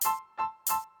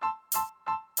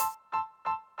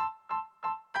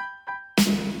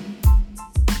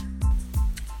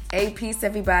Hey, peace,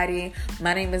 everybody.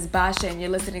 My name is Basha, and you're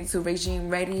listening to Regime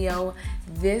Radio.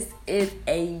 This is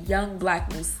a young Black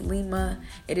Muslima.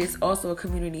 It is also a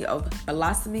community of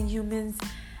blossoming humans,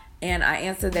 and I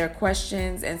answer their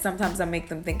questions, and sometimes I make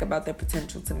them think about their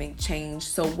potential to make change.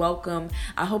 So welcome.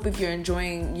 I hope if you're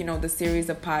enjoying, the series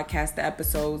of podcast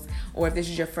episodes, or if this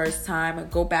is your first time,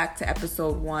 go back to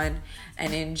episode 1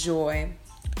 and enjoy.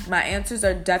 My answers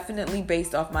are definitely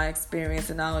based off my experience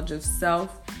and knowledge of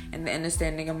self and the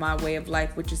understanding of my way of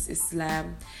life, which is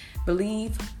Islam.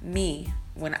 Believe me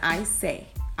when I say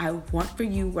I want for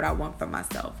you what I want for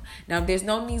myself. Now, there's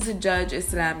no need to judge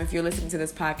Islam if you're listening to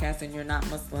this podcast and you're not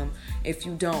Muslim, if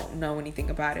you don't know anything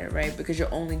about it, right? Because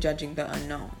you're only judging the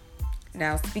unknown.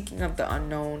 Now, speaking of the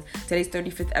unknown, today's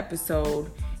 35th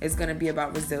episode is going to be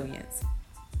about resilience.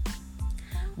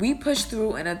 We push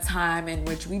through in a time in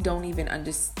which we don't even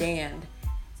understand,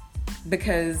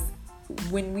 because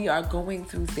when we are going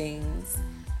through things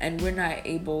and we're not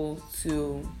able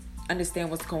to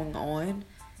understand what's going on,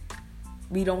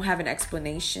 we don't have an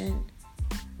explanation,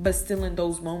 but still in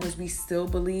those moments we still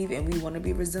believe and we want to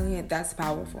be resilient. That's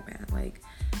powerful, man. Like,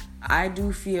 I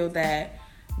do feel that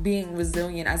being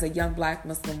resilient as a young Black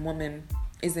Muslim woman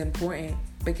is important,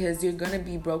 because you're going to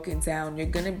be broken down. You're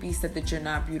going to be said that you're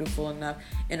not beautiful enough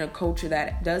in a culture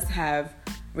that does have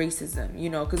racism,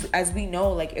 because as we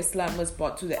know, like, Islam was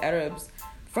brought to the Arabs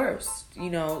first,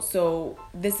 so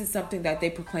this is something that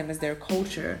they proclaim as their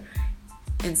culture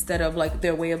instead of like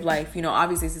their way of life.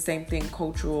 Obviously it's the same thing.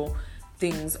 Cultural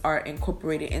things are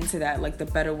incorporated into that, like the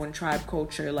Bedouin tribe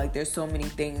culture. Like, there's so many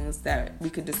things that we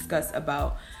could discuss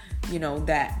about,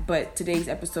 that. But today's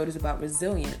episode is about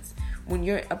resilience. When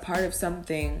you're a part of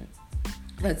something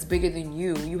that's bigger than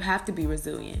you, you have to be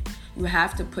resilient. You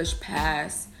have to push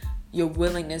past your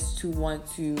willingness to want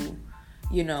to,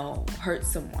 hurt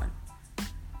someone.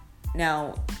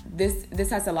 Now, this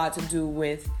has a lot to do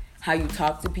with how you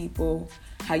talk to people,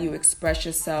 how you express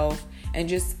yourself, and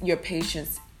just your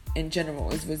patience in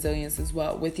general is resilience as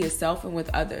well, with yourself and with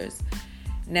others.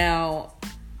 Now,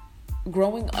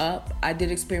 growing up, I did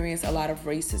experience a lot of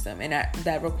racism, and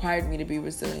that required me to be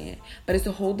resilient. But it's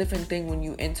a whole different thing when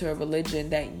you enter a religion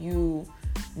that you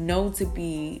know to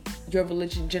be your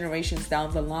religion generations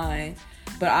down the line.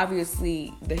 But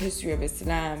obviously, the history of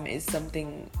Islam is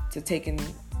something to take into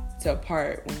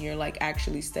part when you're like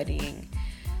actually studying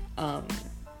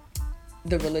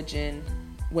the religion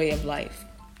way of life.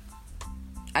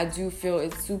 I do feel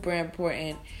it's super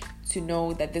important to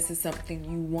know that this is something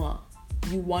you want.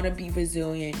 You want to be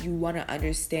resilient. You want to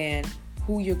understand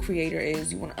who your creator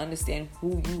is. You want to understand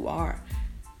who you are.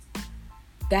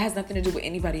 That has nothing to do with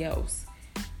anybody else.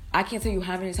 I can't tell you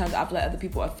how many times I've let other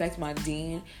people affect my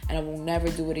deen, and I will never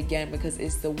do it again, because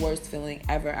it's the worst feeling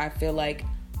ever. I feel like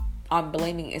I'm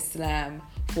blaming Islam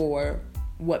for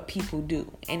what people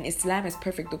do. And Islam is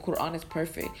perfect. The Quran is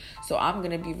perfect. So I'm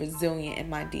going to be resilient in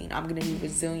my deen. I'm going to be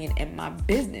resilient in my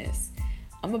business.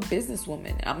 I'm a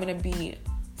businesswoman. I'm going to be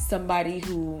somebody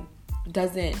who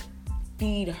doesn't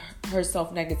feed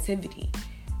herself negativity.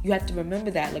 You have to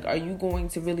remember that. Like, are you going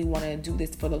to really want to do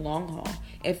this for the long haul?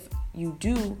 If you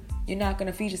do, you're not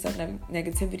going to feed yourself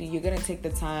negativity. You're going to take the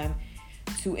time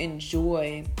to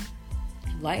enjoy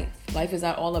life. Life is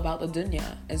not all about the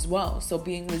dunya as well. So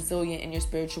being resilient in your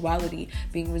spirituality,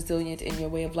 being resilient in your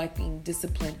way of life, being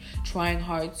disciplined, trying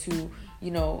hard to,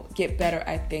 get better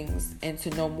at things and to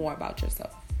know more about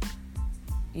yourself.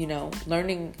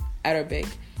 Learning Arabic,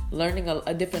 learning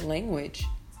a different language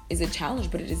is a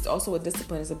challenge, but it is also a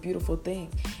discipline. It's a beautiful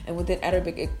thing. And within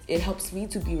Arabic, it helps me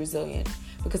to be resilient,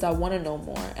 because I want to know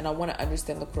more and I want to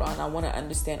understand the Quran. I want to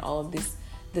understand all of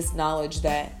this knowledge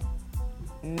that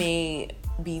may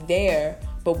be there,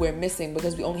 but we're missing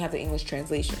because we only have the English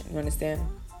translation. You understand?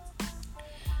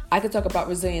 I could talk about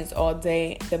resilience all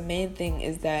day. The main thing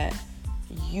is that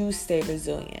you stay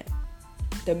resilient.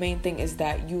 The main thing is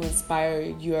that you inspire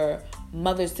your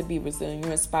mothers to be resilient.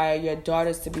 You inspire your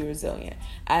daughters to be resilient.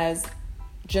 As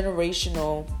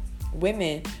generational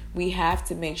women, we have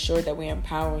to make sure that we're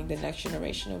empowering the next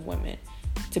generation of women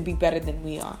to be better than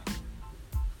we are.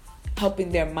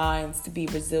 Helping their minds to be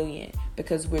resilient,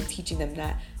 because we're teaching them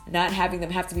that. Not having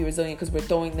them have to be resilient because we're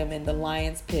throwing them in the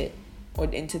lion's pit or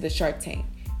into the shark tank.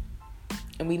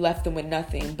 And we left them with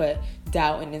nothing but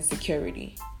doubt and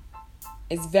insecurity.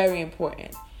 It's very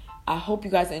important. I hope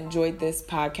you guys enjoyed this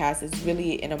podcast. It's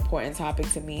really an important topic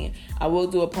to me. I will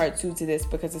do a part 2 to this,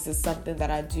 because this is something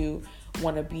that I do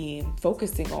want to be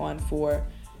focusing on for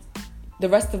the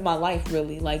rest of my life,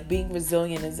 really. Like, being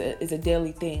resilient is a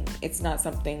daily thing. It's not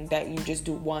something that you just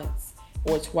do once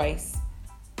or twice.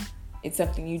 It's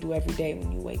something you do every day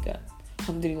when you wake up.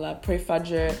 Alhamdulillah, pray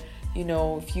Fajr,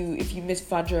 if you miss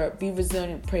Fajr, be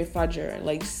resilient, pray Fajr.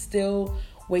 Like, still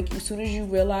wake. As soon as you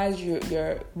realize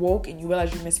you're woke and you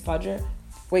realize you missed Fajr,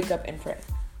 wake up and pray.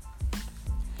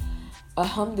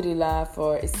 Alhamdulillah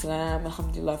for Islam.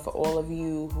 Alhamdulillah for all of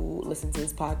you who listen to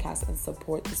this podcast and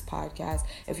support this podcast.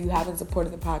 If you haven't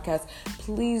supported the podcast,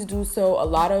 please do so. A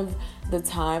lot of the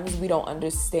times we don't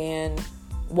understand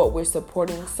what we're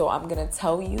supporting, so I'm gonna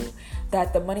tell you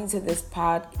that the money to this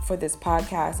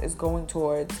podcast is going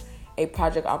towards a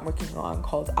project I'm working on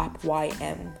called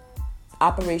OPYM,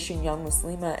 Operation Young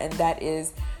Muslima, and that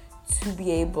is to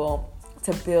be able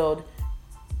to build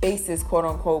bases, quote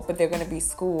unquote, but they're going to be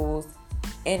schools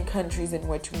in countries in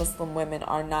which Muslim women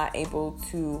are not able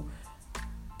to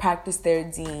practice their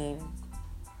deen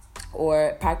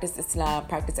or practice Islam,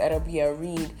 practice Arabiya,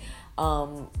 read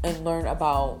and learn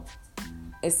about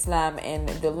Islam and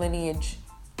the lineage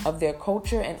of their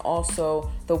culture, and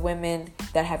also the women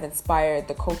that have inspired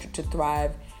the culture to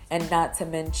thrive, and not to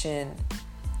mention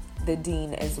the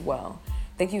deen as well.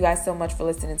 Thank you guys so much for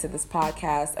listening to this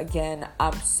podcast. Again,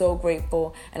 I'm so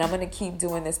grateful, and I'm going to keep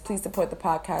doing this. Please support the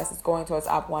podcast. It's going towards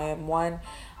OPYM,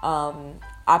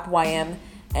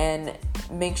 and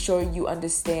make sure you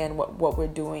understand what we're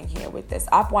doing here with this.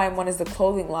 OPYM is the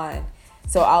clothing line.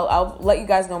 So I'll let you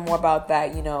guys know more about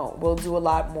that. We'll do a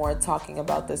lot more talking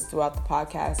about this throughout the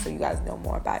podcast, so you guys know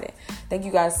more about it. Thank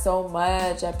you guys so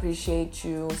much. I appreciate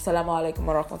you. Assalamu alaikum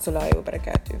wa rahmatullahi wa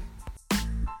barakatuh.